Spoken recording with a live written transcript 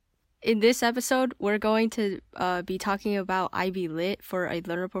in this episode, we're going to be talking about IB Lit for a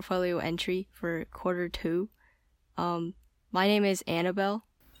learner portfolio entry for quarter 2. My name is Annabelle.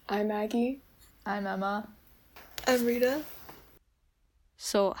 I'm Maggie. I'm Emma. I'm Rita.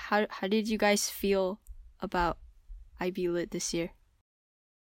 So how did you guys feel about IB Lit this year?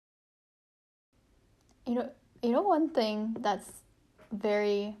 You know one thing that's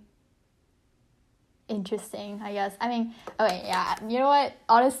very interesting, I guess. I mean, okay, yeah, you know what?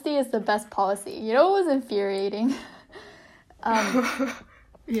 Honesty is the best policy. You know what was infuriating?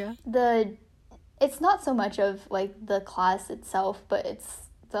 Yeah. It's not so much of like the class itself, but it's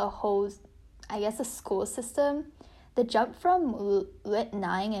the whole, I guess, the school system. The jump from Lit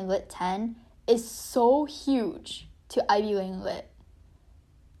 9 and Lit 10 is so huge to Ivy Wing Lit.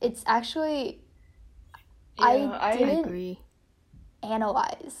 It's actually, I didn't agree.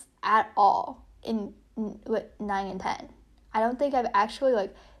 analyze at all in Lit 9 and 10. I don't think I've actually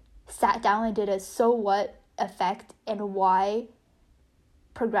like sat down and did a so what effect and why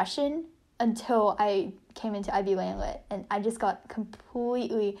progression until I came into Ivy Wing Lit, and I just got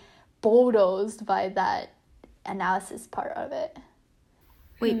completely bulldozed by that analysis part of it.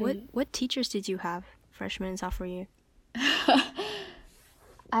 Wait, what teachers did you have freshman and sophomore year?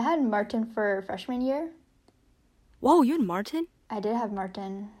 I had Martin for freshman year. Whoa, you had Martin? I did have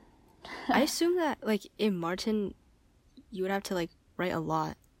Martin. I assume that like in Martin you would have to like write a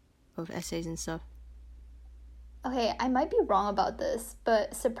lot of essays and stuff. Okay, I might be wrong about this,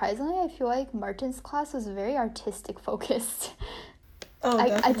 but surprisingly I feel like Martin's class was very artistic focused. Oh,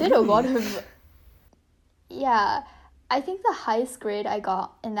 I did a lot of... Yeah, I think the highest grade I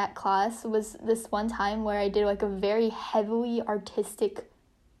got in that class was this one time where I did like a very heavily artistic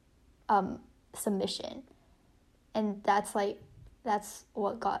submission. And that's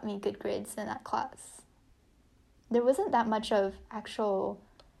what got me good grades in that class. There wasn't that much of actual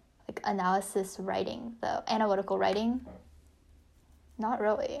like analysis writing, though. Analytical writing. Not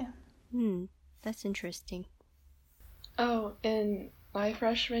really. That's interesting. Oh, in my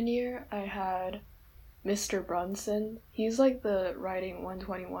freshman year, I had Mr. Brunson. He's like the writing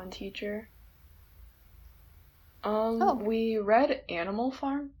 121 teacher. We read Animal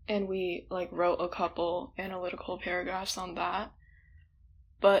Farm, and we like wrote a couple analytical paragraphs on that.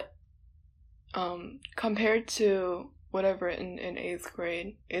 But compared to what I've written in 8th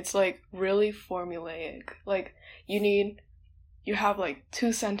grade, it's like really formulaic. Like you have like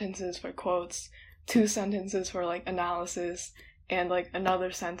 2 sentences for quotes, 2 sentences for like analysis, and like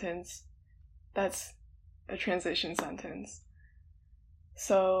another sentence that's a transition sentence.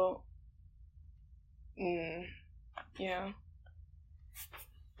 So, yeah.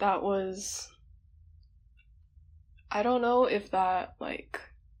 That was... I don't know if that, like,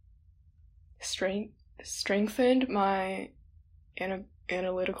 strengthened my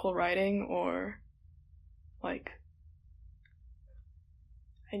analytical writing or, like,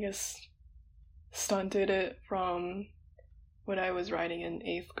 I guess stunted it from what I was writing in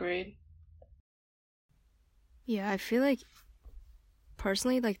 8th grade. Yeah, I feel like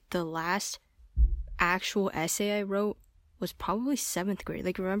personally like the last actual essay I wrote was probably 7th grade.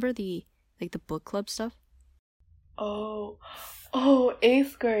 Like remember the book club stuff? Oh,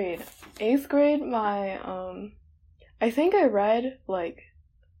 8th grade. 8th grade, my I think I read like,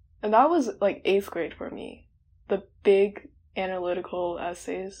 and that was like 8th grade for me. The big analytical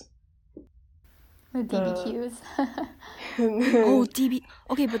essays. The DBQs. Oh, DB.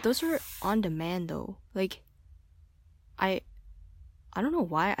 Okay, but those were on demand though. Like I don't know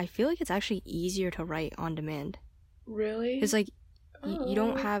why. I feel like it's actually easier to write on demand. Really? It's like you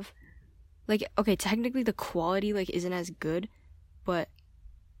don't have like, okay, technically the quality like isn't as good, but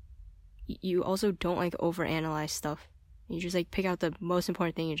you also don't like overanalyze stuff. You just like pick out the most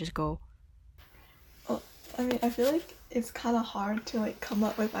important thing and just go. Well, I mean, I feel like it's kind of hard to like come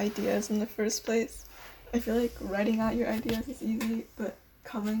up with ideas in the first place. I feel like writing out your ideas is easy, but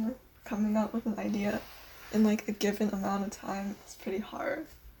coming up with an idea in like a given amount of time is pretty hard.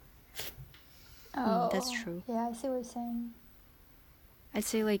 Oh, that's true. Yeah, I see what you're saying. I'd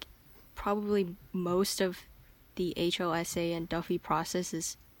say like probably most of the HLSA and Duffy process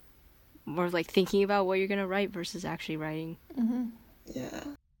is more like thinking about what you're gonna write versus actually writing. Mm-hmm. Yeah.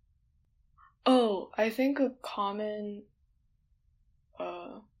 Oh, I think a common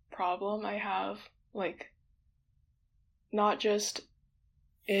problem I have, like, not just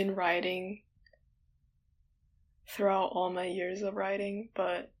in writing throughout all my years of writing,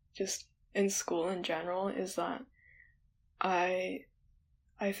 but just in school in general, is that I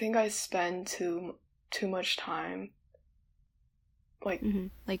think I spend too much time like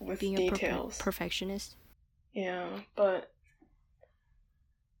like with being details. a perfectionist. Yeah, but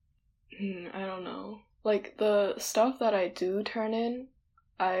I don't know. Like, the stuff that I do turn in,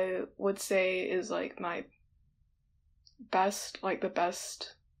 I would say is, like, my best, like, the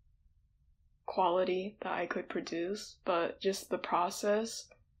best quality that I could produce, but just the process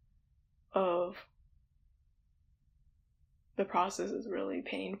is really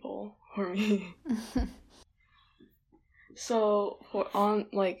painful for me. So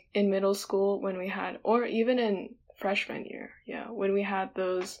in middle school when we had, or even in freshman year, when we had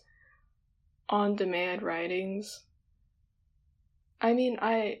those on-demand writings, I mean,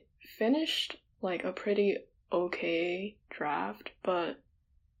 I finished like a pretty okay draft, but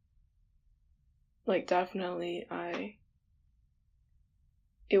like definitely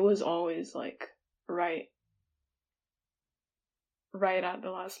it was always like right at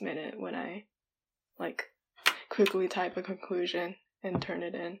the last minute when I like quickly type a conclusion and turn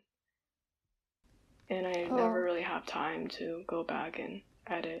it in. And I never really have time to go back and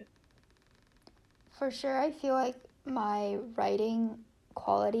edit. For sure, I feel like my writing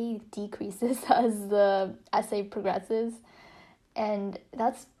quality decreases as the essay progresses. And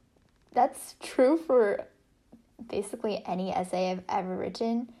that's true for basically any essay I've ever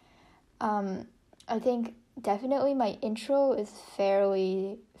written. I think definitely my intro is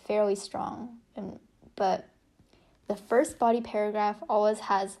fairly strong, but the first body paragraph always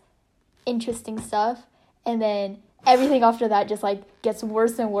has interesting stuff, and then everything after that just like gets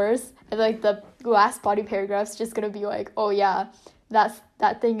worse and worse, and like the last body paragraph's just gonna be like, oh yeah,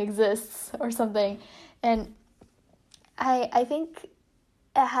 that thing exists or something. And I think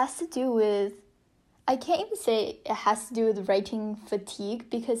it has to do with, I can't even say it has to do with writing fatigue,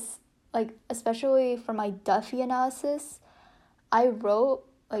 because like especially for my Duffy analysis, I wrote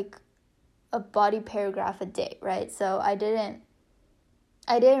like a body paragraph a day, right? So I didn't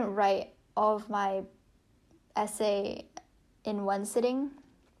write all of my essay in one sitting.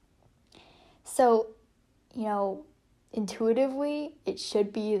 So, intuitively, it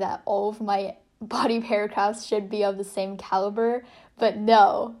should be that all of my body paragraphs should be of the same caliber, but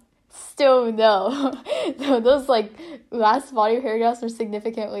no. Still no. No, those like last body paragraphs are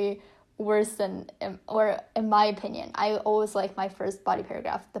significantly worse than, or in my opinion, I always like my first body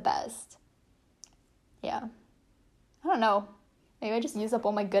paragraph the best. Yeah. I don't know. Maybe I just use up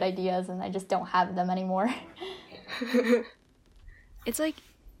all my good ideas and I just don't have them anymore. It's like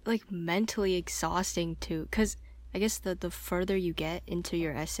mentally exhausting too, because I guess the further you get into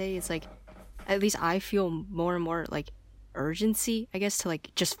your essay, it's like, at least I feel more and more like urgency, I guess, to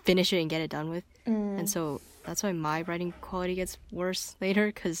like just finish it and get it done with. And so that's why my writing quality gets worse later,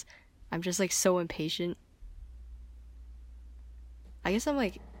 because I'm just like so impatient. I guess I'm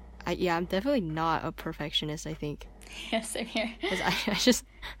like, I'm definitely not a perfectionist, I think. Yeah, same here. Because I just,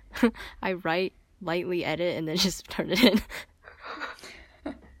 I write, lightly edit, and then just turn it in.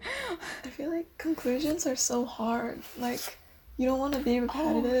 I feel like conclusions are so hard. Like, you don't want to be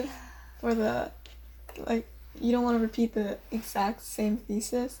repetitive for the, like, you don't want to repeat the exact same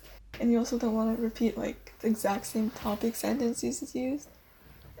thesis, and you also don't want to repeat, like, the exact same topic sentences used.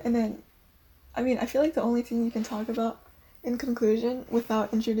 And then, I mean, I feel like the only thing you can talk about in conclusion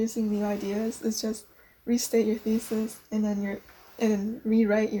without introducing new ideas is just restate your thesis and then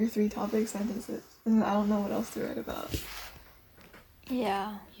rewrite your 3 topic sentences. And I don't know what else to write about.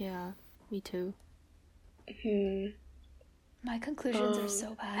 Yeah. Yeah, me too. My conclusions are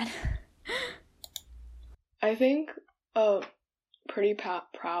so bad. I think a pretty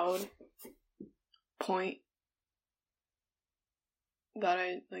proud point that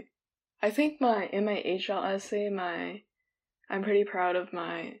I think in my HL essay, I'm pretty proud of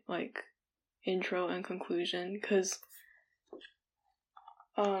my like intro and conclusion, because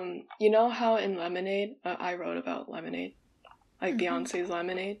you know how in Lemonade, I wrote about Lemonade, like Beyonce's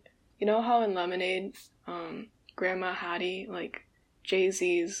Lemonade. You know how in Lemonade, Grandma Hattie, like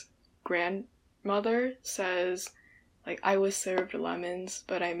Jay-Z's grandmother, says, like, I was served lemons,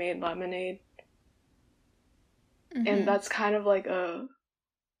 but I made lemonade. And that's kind of like a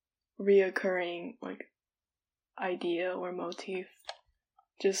reoccurring like idea or motif,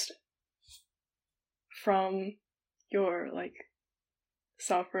 just from your like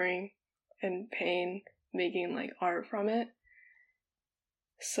suffering and pain, making like art from it.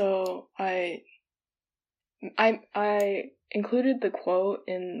 So I included the quote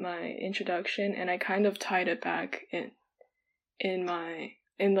in my introduction, and I kind of tied it back in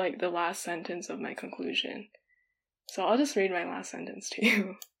like the last sentence of my conclusion. So I'll just read my last sentence to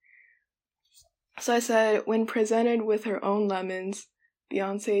you. So I said, when presented with her own lemons,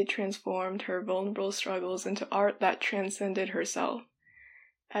 Beyonce transformed her vulnerable struggles into art that transcended herself.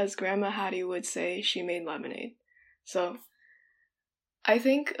 As Grandma Hattie would say, she made lemonade. So I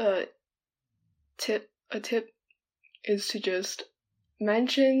think a tip is to just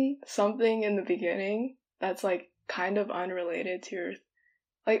mention something in the beginning that's like kind of unrelated to your,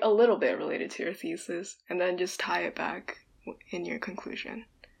 like a little bit related to your thesis, and then just tie it back in your conclusion.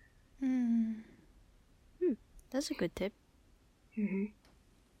 That's a good tip. Mm-hmm.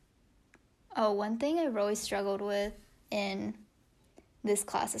 Oh, one thing I really struggled with in this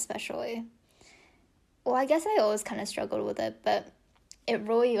class especially, well, I guess I always kind of struggled with it, but it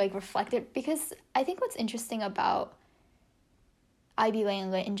really like reflected, because I think what's interesting about IB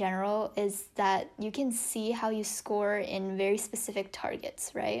Lit in general is that you can see how you score in very specific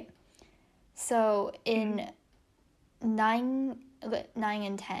targets, right? So in 9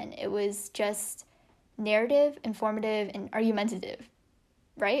 and 10, it was just narrative, informative, and argumentative,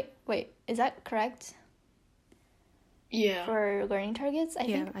 right? Wait, is that correct? Yeah. For learning targets?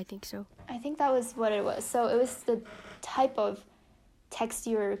 I think so. I think that was what it was. So it was the type of text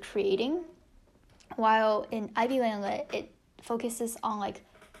you were creating, while in IB Lit, it focuses on like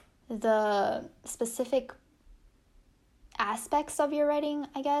the specific aspects of your writing,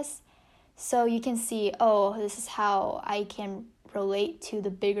 I guess. So you can see, oh, this is how I can relate to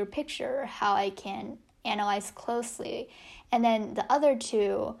the bigger picture, how I can analyze closely. And then the other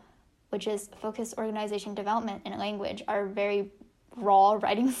two, which is focus, organization, development, and language, are very raw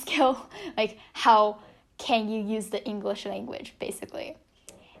writing skill. Like, how can you use the English language, basically?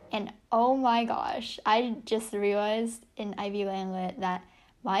 And oh my gosh, I just realized in IB Lit that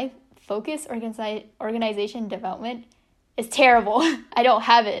my focus, organization, development is terrible. I don't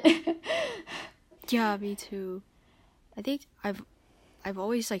have it. Yeah, me too. I think I've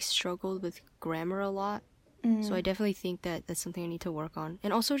always like struggled with grammar a lot. So I definitely think that that's something I need to work on.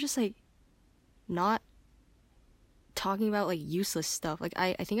 And also just like not talking about like useless stuff. Like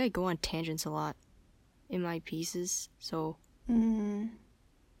I think I go on tangents a lot in my pieces. So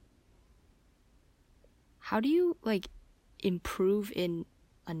how do you like improve in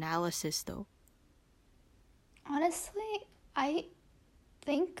analysis though? Honestly, I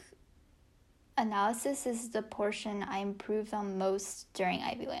think analysis is the portion I improved on most during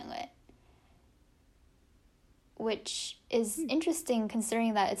IB Lit, which is interesting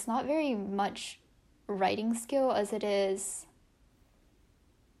considering that it's not very much writing skill as it is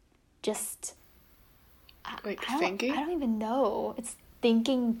just like thinking. I don't even know. It's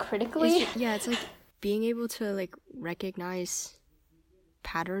thinking critically. It's like being able to like recognize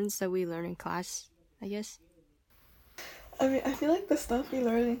patterns that we learn in class, I guess. I mean, I feel like the stuff we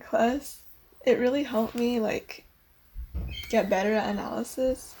learn in class, it really helped me like get better at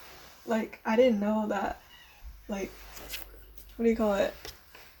analysis. Like I didn't know that, like, what do you call it?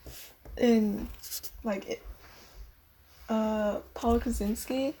 In like Paul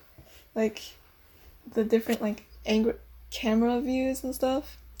Kaczynski, like the different like camera views and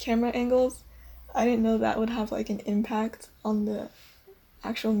stuff, camera angles. I didn't know that would have like an impact on the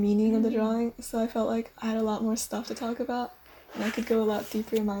actual meaning of the drawing, so I felt like I had a lot more stuff to talk about, and I could go a lot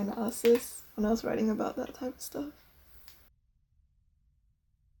deeper in my analysis when I was writing about that type of stuff.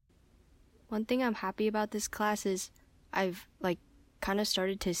 One thing I'm happy about this class is I've like kind of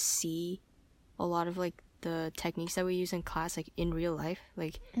started to see a lot of like the techniques that we use in class like in real life.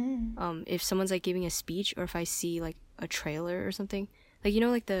 Like if someone's like giving a speech, or if I see like a trailer or something, like, you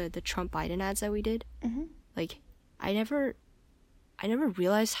know, like the Trump Biden ads that we did, like I never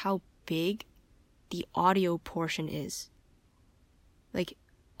realized how big the audio portion is. Like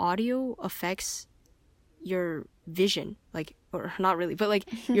audio affects your vision, like, or not really, but like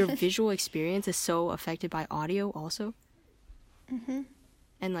your visual experience is so affected by audio also.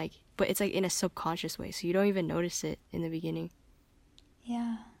 And like, but it's like in a subconscious way, so you don't even notice it in the beginning.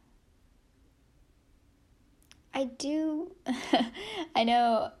 Yeah. I do. I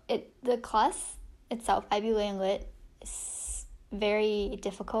know the class itself, IB Lit, is very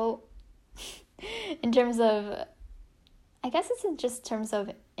difficult in terms of, I guess it's in just terms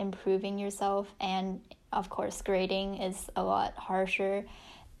of improving yourself, and of course grading is a lot harsher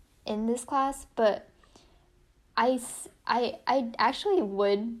in this class, but I actually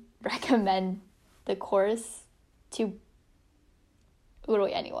would recommend the course to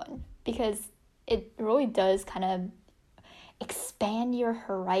literally anyone, because it really does kind of expand your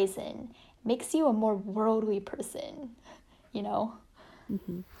horizon, makes you a more worldly person, you know?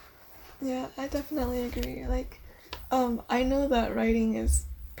 Yeah, I definitely agree. Like, I know that writing is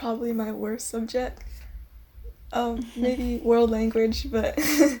probably my worst subject. Maybe world language, but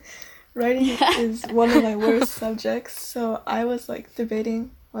writing is one of my worst subjects. So I was like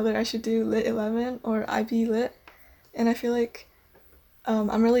debating whether I should do Lit 11 or IB Lit, and I feel like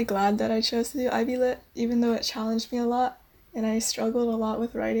I'm really glad that I chose to do IB Lit, even though it challenged me a lot and I struggled a lot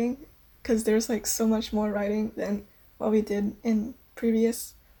with writing. because there's like so much more writing than what we did in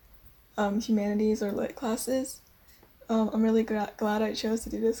previous humanities or lit classes. I'm really glad I chose to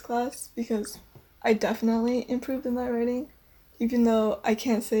do this class because I definitely improved in my writing, even though I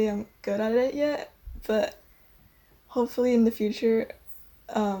can't say I'm good at it yet, but hopefully in the future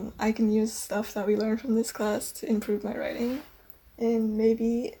I can use stuff that we learned from this class to improve my writing, and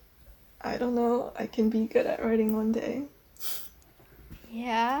maybe, I don't know, I can be good at writing one day.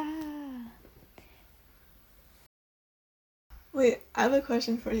 Yeah. Wait, I have a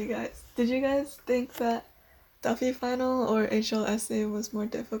question for you guys. Did you guys think that Duffy Final or HL essay was more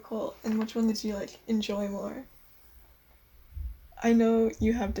difficult, and which one did you like enjoy more? I know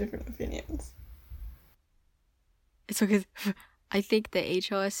you have different opinions. It's okay. I think the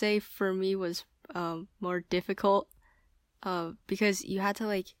HLSA for me was more difficult because you had to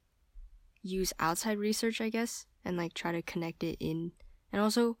like use outside research, I guess, and like try to connect it in. And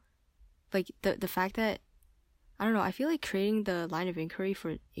also like the fact that I don't know, I feel like creating the line of inquiry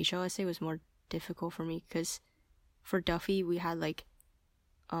for HLSA was more difficult for me because for Duffy we had like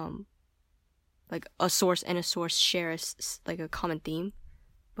a source and a source share like a common theme,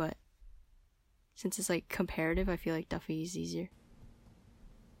 but since it's like comparative, I feel like Duffy is easier.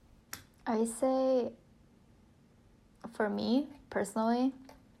 I say, for me personally,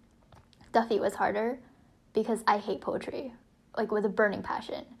 Duffy was harder because I hate poetry, like with a burning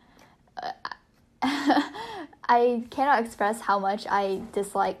passion. I cannot express how much I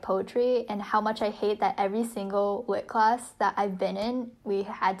dislike poetry and how much I hate that every single lit class that I've been in, we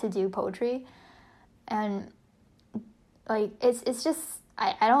had to do poetry. And like it's just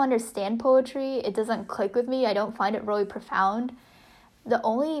I don't understand poetry. It doesn't click with me. I don't find it really profound. The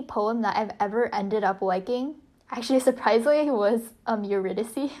only poem that I've ever ended up liking, actually surprisingly, was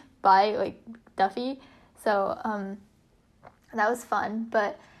Eurydice by like Duffy. So that was fun,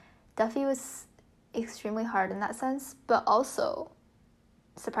 but Duffy was extremely hard in that sense. But also,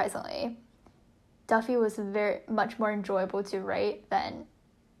 surprisingly, Duffy was very much more enjoyable to write than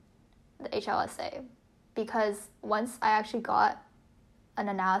the HLSA, because once I actually got an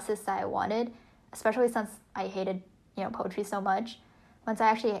analysis that I wanted, especially since I hated poetry so much, once I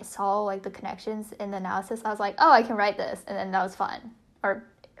actually saw like the connections in the analysis, I was like, oh, I can write this, and then that was fun, or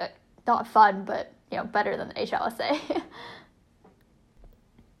not fun, but better than the HLSA.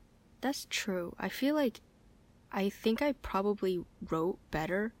 That's true. I feel like I think I probably wrote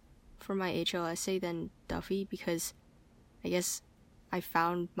better for my HL essay than Duffy because I guess I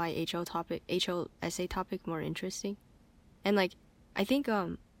found my HL essay topic more interesting. And like I think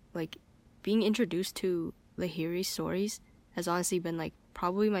like being introduced to Lahiri's stories has honestly been like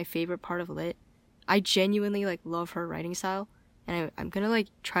probably my favorite part of lit. I genuinely like love her writing style, and I'm gonna like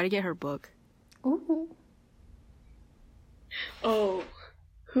try to get her book. Ooh. Oh,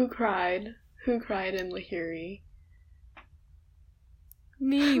 who cried? Who cried in Lahiri?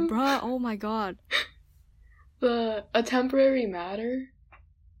 Me, bruh. Oh my god. A temporary matter?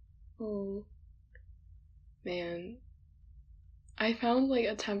 Oh, man. I found like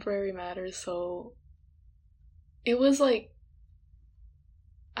a temporary matter so... It was like...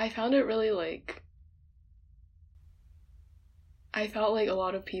 I found it really like... I felt like a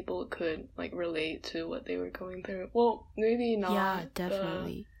lot of people could like relate to what they were going through. Well, maybe not. Yeah,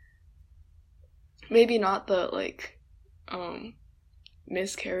 definitely. Maybe not the like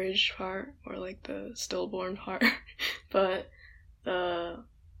miscarriage part or like the stillborn part, but the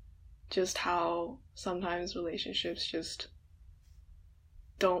just how sometimes relationships just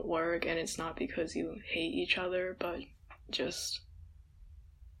don't work, and it's not because you hate each other, but just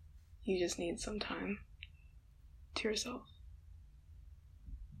you just need some time to yourself.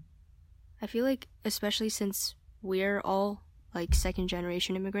 I feel like, especially since we're all like second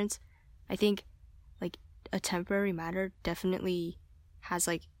generation immigrants, I think like a temporary matter definitely has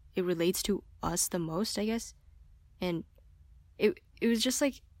like it relates to us the most, I guess. And it was just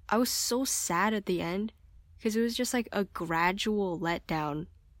like I was so sad at the end because it was just like a gradual letdown.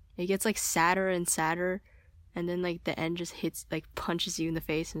 It gets like sadder and sadder, and then like the end just hits like punches you in the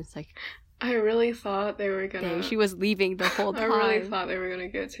face, and it's like I really thought they were gonna... Dang, she was leaving the whole time. I really thought they were gonna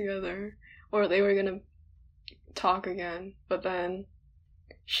get together. Or they were gonna talk again. But then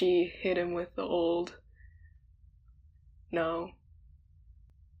she hit him with the old... No.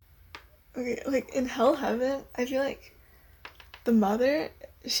 Okay, like in Hell Heaven, I feel like the mother,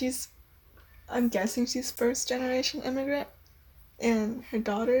 I'm guessing she's first generation immigrant. And her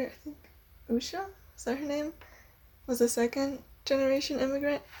daughter, I think, Usha, is that her name? Was a second generation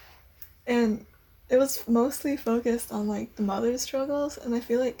immigrant. And it was mostly focused on like the mother's struggles, and I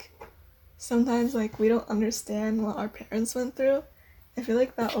feel like sometimes like we don't understand what our parents went through, I feel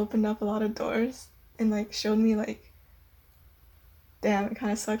like that opened up a lot of doors and like showed me like, damn, it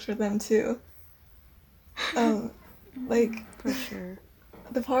kind of sucks for them too. Like For sure.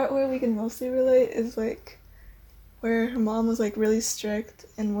 the part where we can mostly relate is like where her mom was like really strict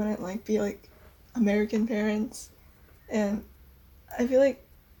and wouldn't like be like American parents, and I feel like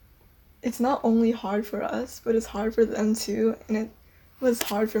it's not only hard for us, but it's hard for them too, and it was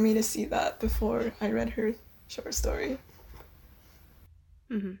hard for me to see that before I read her short story.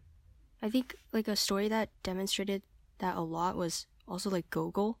 Hmm. I think like a story that demonstrated that a lot was also like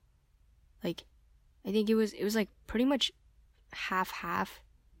Gogol. Like, I think it was like pretty much half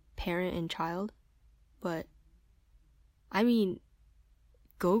parent and child, but I mean,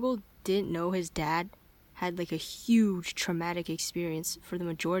 Gogol didn't know his dad had like a huge traumatic experience for the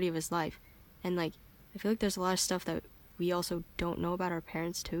majority of his life, and like I feel like there's a lot of stuff that we also don't know about our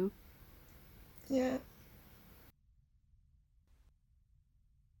parents too. Yeah.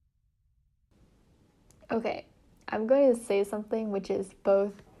 Okay, I'm going to say something which is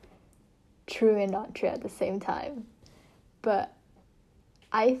both true and not true at the same time. But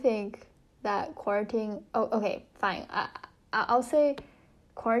I think that quarantine. Oh, okay, fine. I'll say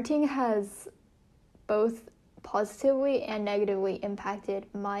quarantine has both positively and negatively impacted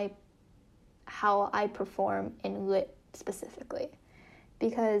how I perform in lit specifically,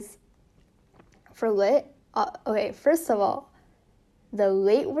 because for lit, okay, first of all, the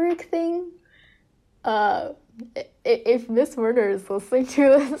late work thing. If Miss Werner is listening to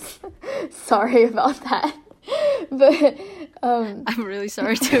this, sorry about that. But I'm really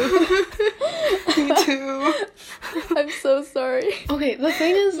sorry too. Me too. I'm so sorry. Okay, the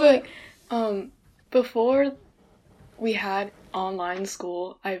thing is, like, before we had online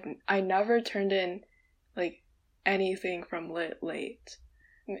school, I never turned in, like, anything from lit late.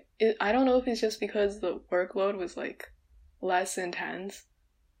 I don't know if it's just because the workload was, like, less intense,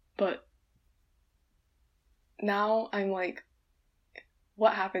 but now I'm like,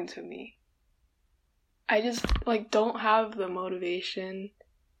 what happened to me? I just, like, don't have the motivation,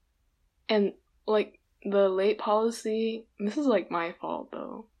 and, like, the late policy, this is, like, my fault,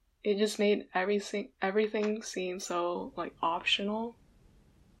 though. It just made everything seem so, like, optional.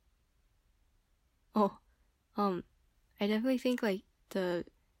 Oh, I definitely think like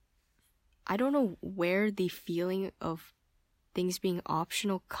I don't know where the feeling of things being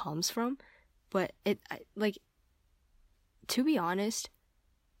optional comes from, but like, to be honest,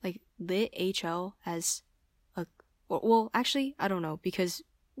 like lit HL as well, actually, I don't know, because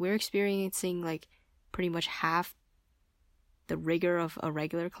we're experiencing like pretty much half the rigor of a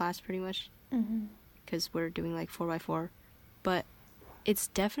regular class, pretty much, because we're doing like 4x4, but it's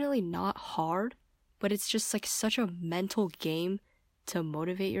definitely not hard, but it's just like such a mental game to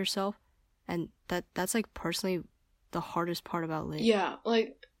motivate yourself, and that's like personally the hardest part about lit. Yeah,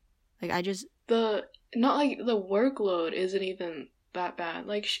 like I just not like the workload isn't even that bad.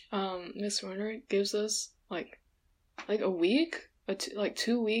 Like Miss Werner gives us like a week, like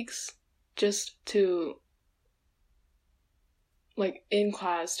 2 weeks, just to like in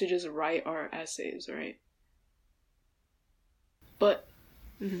class to just write our essays, right? But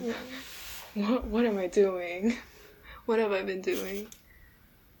what am I doing? What have I been doing?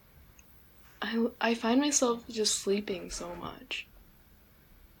 I find myself just sleeping so much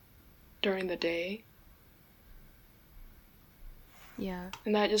during the day. Yeah.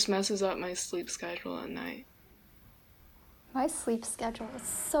 And that just messes up my sleep schedule at night. My sleep schedule is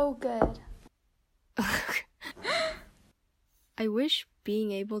so good. I wish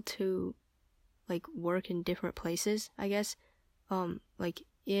being able to like work in different places, I guess. Like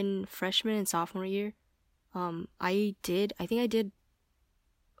in freshman and sophomore year, I think I did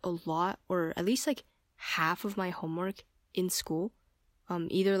a lot, or at least like half of my homework in school,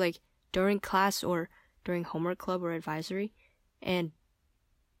 either like during class or during homework club or advisory, and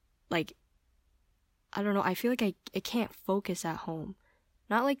like I don't know, I feel like I can't focus at home.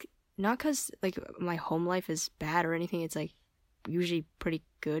 Not because like my home life is bad or anything. It's like usually pretty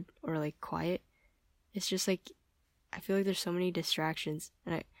good or like quiet. It's just like I feel like there's so many distractions,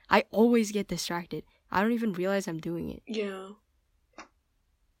 and I always get distracted. I don't even realize I'm doing it. Yeah.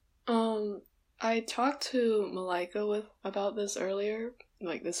 I talked to Malika about this earlier,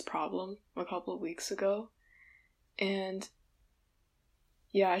 like this problem, a couple of weeks ago, and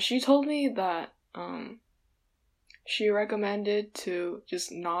yeah, she told me that she recommended to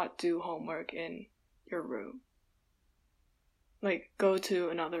just not do homework in your room. Like, go to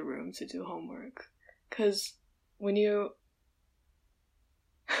another room to do homework. 'Cause when you...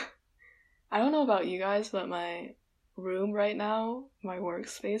 I don't know about you guys, but my room right now, my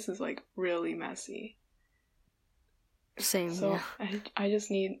workspace is, like, really messy. Same, So yeah. I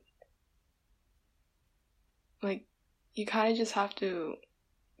just need, like, you kind of just have to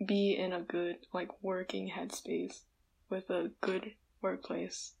be in a good, like, working headspace with a good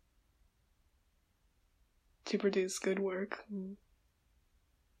workplace to produce good work.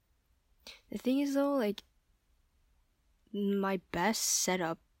 The thing is, though, like, my best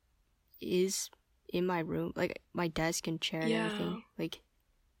setup is in my room, like my desk and chair and Yeah. everything. Like,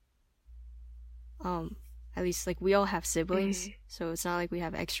 at least like we all have siblings, so it's not like we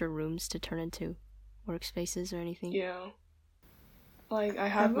have extra rooms to turn into workspaces or anything. Yeah. Like, I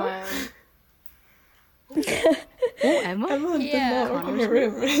have my own. Oh, Emma? Emma did Yeah. not work in her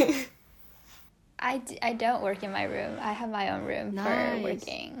room, right? I don't work in my room. I have my own room for Nice.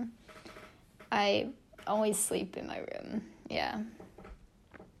 working. I always sleep in my room. Yeah.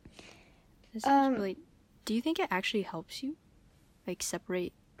 This is really. Do you think it actually helps you, like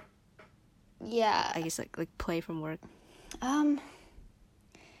separate? Yeah. I guess like play from work.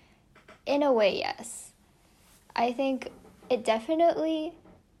 In a way, yes. I think it definitely.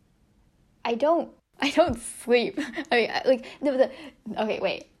 I don't sleep. I mean, like okay,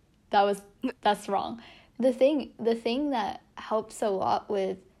 wait. That's wrong. The thing that helps a lot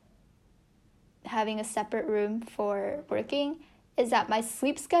with having a separate room for working is that my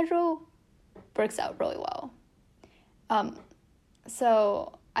sleep schedule works out really well.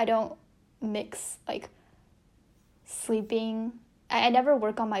 So I don't mix like sleeping. I never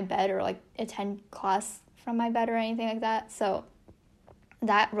work on my bed or like attend class from my bed or anything like that. So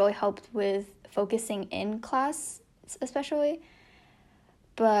that really helped with focusing in class, especially.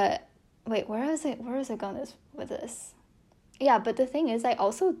 But wait, where was I going with this? Yeah, but the thing is, I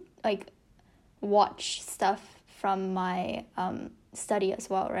also like watch stuff from my study as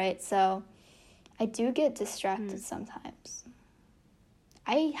well, right? So I do get distracted sometimes.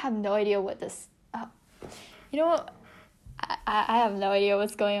 I have no idea what this. You know what? I have no idea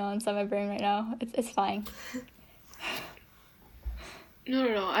what's going on inside my brain right now. It's fine.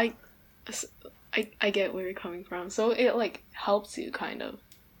 No. I get where you're coming from. So it like helps you kind of.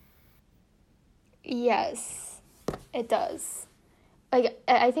 Yes, it does. Like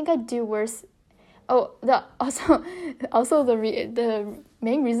I think I do worse. Oh, also the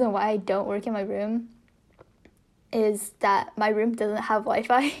main reason why I don't work in my room is that my room doesn't have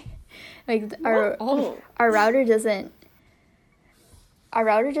Wi-Fi. Like our router doesn't. Our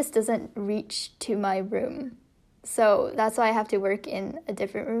router just doesn't reach to my room, so that's why I have to work in a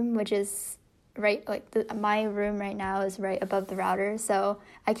different room, which is right my room right now is right above the router. So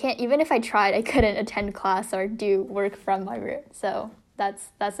I can't, even if I tried, I couldn't attend class or do work from my room. So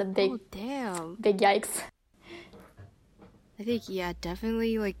that's a big big yikes. I think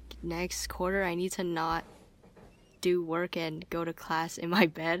definitely like next quarter I need to not do work and go to class in my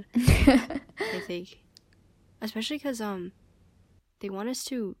bed. I think, especially because they want us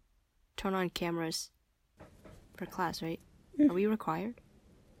to turn on cameras for class, right? Are we required?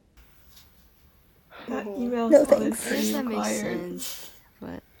 That email No, sounded thanks. I guess pretty that makes required. sense,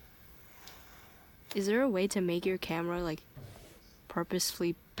 but is there a way to make your camera like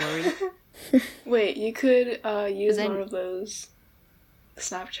purposefully blurry? Wait, you could use then- one of those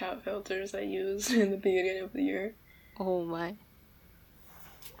Snapchat filters I used in the beginning of the year. Oh my.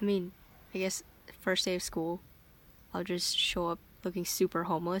 I mean, I guess first day of school, I'll just show up looking super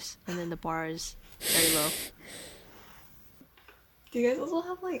homeless, and then the bar is very low. Do you guys also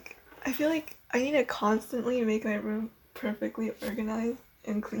have like? I feel like I need to constantly make my room perfectly organized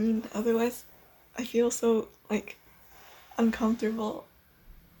and clean. Otherwise, I feel so like uncomfortable.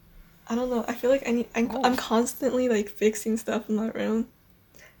 I don't know. I feel like I'm constantly like fixing stuff in my room,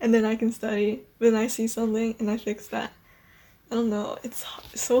 and then I can study. Then I see something and I fix that. I don't know. It's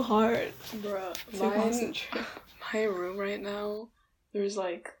so hard. Bruh, to concentrate. my room right now, there's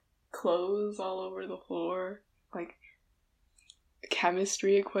like clothes all over the floor, like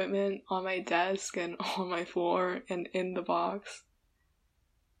chemistry equipment on my desk and on my floor and in the box,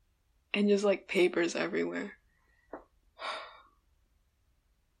 and just like papers everywhere.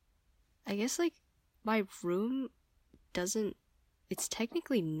 I guess like my room it's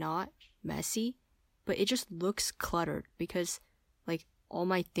technically not messy, but it just looks cluttered because like all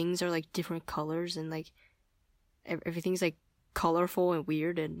my things are like different colors and like everything's like colorful and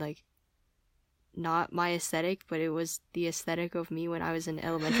weird and like not my aesthetic, but it was the aesthetic of me when I was in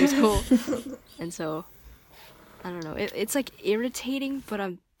elementary school. And so I don't know, it's like irritating, but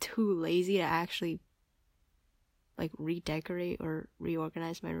I'm too lazy to actually like redecorate or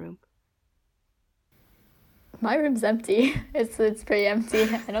reorganize my room. My room's empty. It's pretty empty.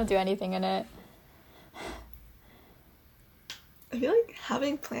 I don't do anything in it. I feel like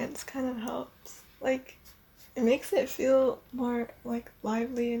having plants kind of helps. Like, it makes it feel more like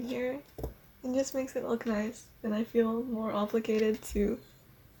lively in here. It just makes it look nice, and I feel more obligated to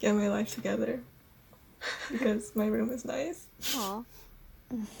get my life together because my room is nice. Aw.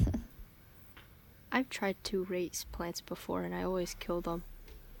 I've tried to raise plants before and I always kill them.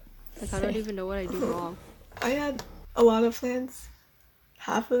 Like, I don't even know what I do wrong. I had a lot of plants.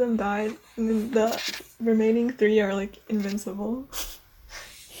 Half of them died, and then the remaining 3 are like invincible.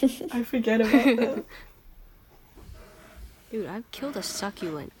 I forget about them. Dude, I've killed a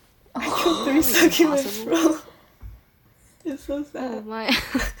succulent. I killed 3 Like, succulents, impossible. bro. It's so Oh sad. my.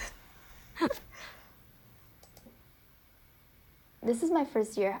 This is my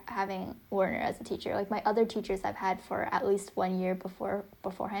first year having Werner as a teacher. Like, my other teachers I've had for at least 1 year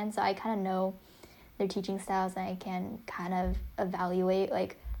beforehand, so I kind of know their teaching styles, and I can kind of evaluate,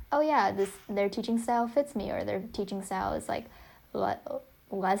 like, oh yeah, their teaching style fits me, or their teaching style is like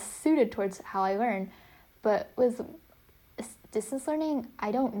less suited towards how I learn. But with distance learning,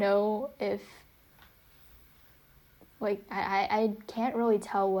 I don't know if, like, I can't really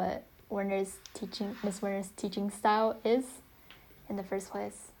tell what Miss Werner's teaching style is in the first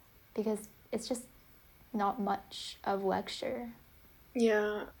place, because it's just not much of lecture.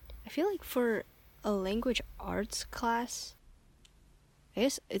 Yeah. I feel like for a language arts class, I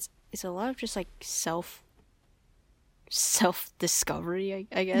guess it's a lot of just like self discovery,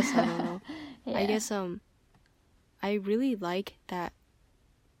 I guess. I don't know. Yeah. I guess I really like that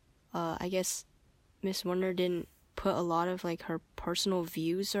I guess Miss Werner didn't put a lot of like her personal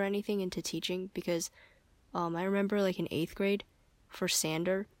views or anything into teaching, because I remember like in 8th grade for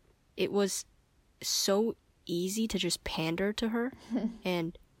Sander, it was so easy to just pander to her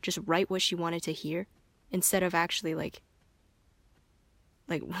and just write what she wanted to hear instead of actually like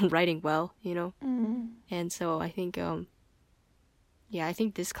writing well, you know? Mm. And so I think yeah, I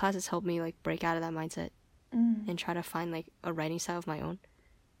think this class has helped me like break out of that mindset and try to find like a writing style of my own.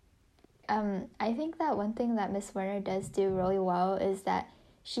 I think that one thing that Miss Werner does do really well is that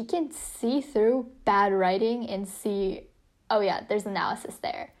she can see through bad writing and see, oh yeah, there's analysis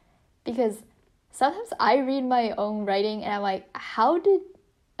there. Because sometimes I read my own writing and I'm like, how did,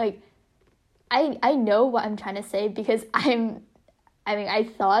 like, I know what I'm trying to say because I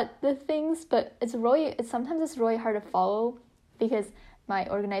thought the things, but sometimes it's really hard to follow because my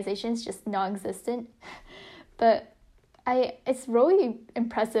organization is just non-existent. But it's really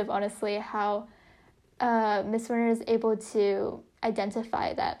impressive, honestly, how Miss Werner is able to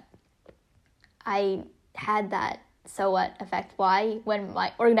identify that I had that so what effect. Why? When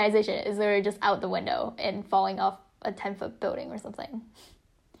my organization is literally just out the window and falling off a 10-foot building or something.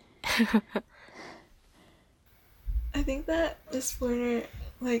 I think that Miss Werner,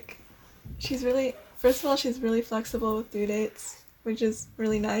 like, first of all, she's really flexible with due dates, which is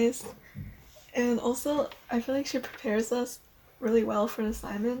really nice. And also, I feel like she prepares us really well for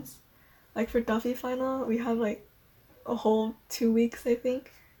assignments. Like for Duffy Final, we have like a whole 2 weeks, I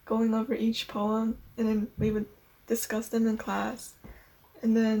think, going over each poem, and then we would discuss them in class.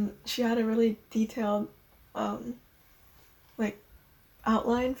 And then she had a really detailed like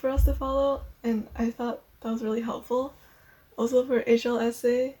outline for us to follow, and I thought that was really helpful. Also for HL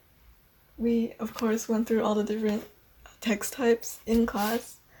essay, we of course went through all the different text types in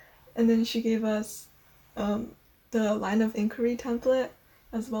class, and then she gave us the line of inquiry template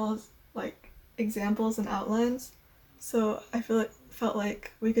as well as like examples and outlines. So I felt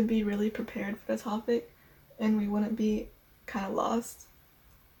like we could be really prepared for the topic and we wouldn't be kind of lost.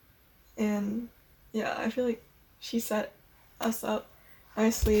 And yeah, I feel like she set us up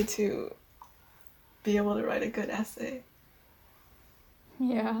nicely to be able to write a good essay.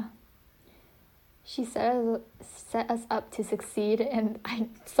 Yeah. She set us up to succeed, and I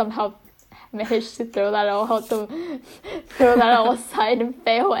somehow managed to throw that all aside and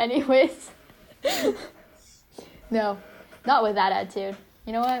fail anyways. No, not with that attitude.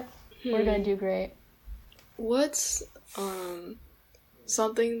 You know what? We're gonna do great. What's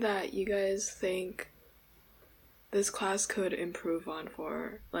something that you guys think this class could improve on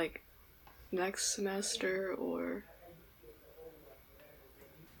for like next semester or?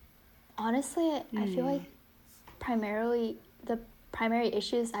 Honestly, I feel like the primary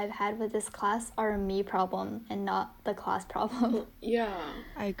issues I've had with this class are a me problem and not the class problem. Yeah.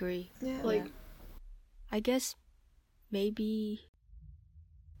 I agree. Yeah. Like, I guess maybe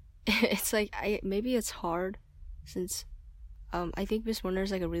it's like maybe it's hard since I think Miss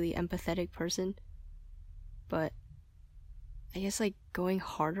Warner's like a really empathetic person, but I guess like going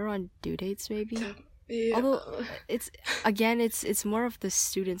harder on due dates maybe. yeah. Although it's more of the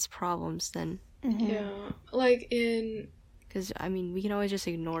students' problems than Mm-hmm. Yeah, like in Because, I mean, we can always just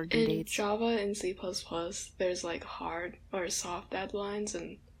ignore due In dates. Java and C++, there's like hard or soft deadlines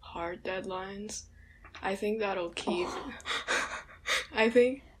and hard deadlines. I think that'll keep. I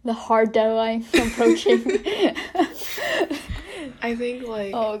think The hard deadline approaching. I think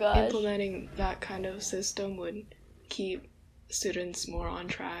like Oh, gosh. implementing that kind of system would keep students more on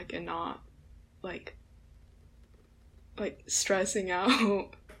track and not like stressing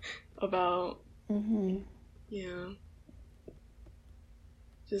out about yeah,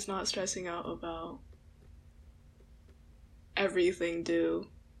 just not stressing out about everything due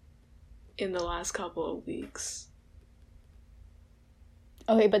in the last couple of weeks.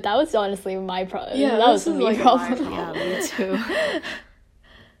 Okay, but that was honestly my problem. Yeah, that was this is me like my problem. Yeah, me too.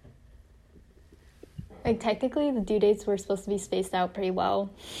 Like, technically, the due dates were supposed to be spaced out pretty well.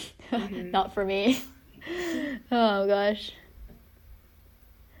 Not for me. Oh, gosh.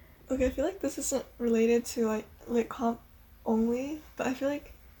 Okay, I feel like this isn't related to like lit comp only, but I feel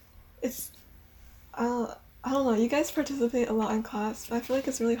like it's I don't know, you guys participate a lot in class, but I feel like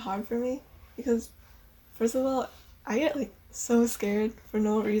it's really hard for me because first of all, I get like so scared for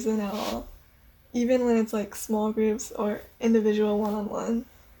no reason at all. Even when it's like small groups or individual one-on-one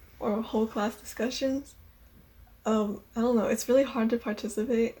or whole class discussions. I don't know, it's really hard to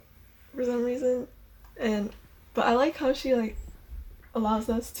participate for some reason. But I like how she like allows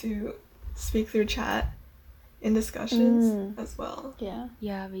us to speak through chat in discussions as well. Yeah.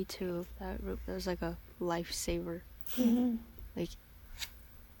 Yeah, me too. That was like a lifesaver. Like,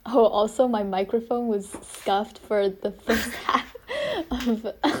 Oh, also, my microphone was scuffed for the first half of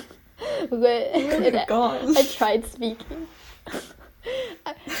when Gone. I tried speaking.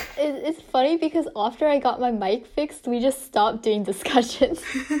 It's funny because after I got my mic fixed, we just stopped doing discussions.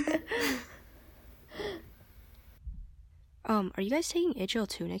 are you guys taking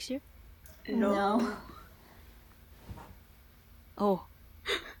HL2 next year? No. Oh,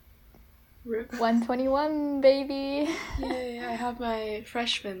 Rip. 121, baby. Yay, I have my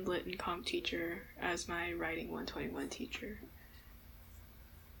freshman lit and comp teacher as my writing 121 teacher.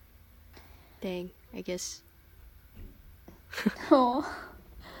 dang. I guess Oh.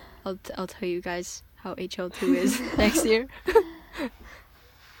 I'll tell you guys how HL2 is next year.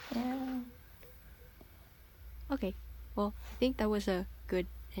 Yeah. Okay. Well, I think that was a good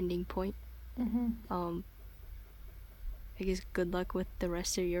ending point. I guess good luck with the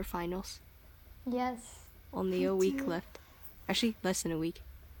rest of your finals. Yes. Only a week left. Actually, less than a week.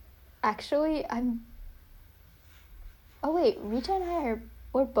 Actually, Oh wait, Rita and I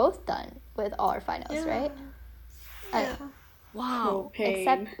we're both done with all our finals, right? Yeah. Wow. Pain.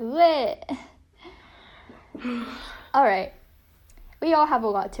 Except lit. All right. We all have a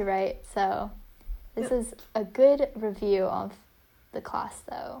lot to write, so this is a good review of the class,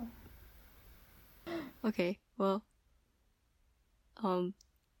 though. Okay. Well,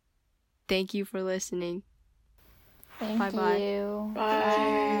 thank you for listening. Thank Bye-bye. you.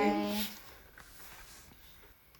 Bye.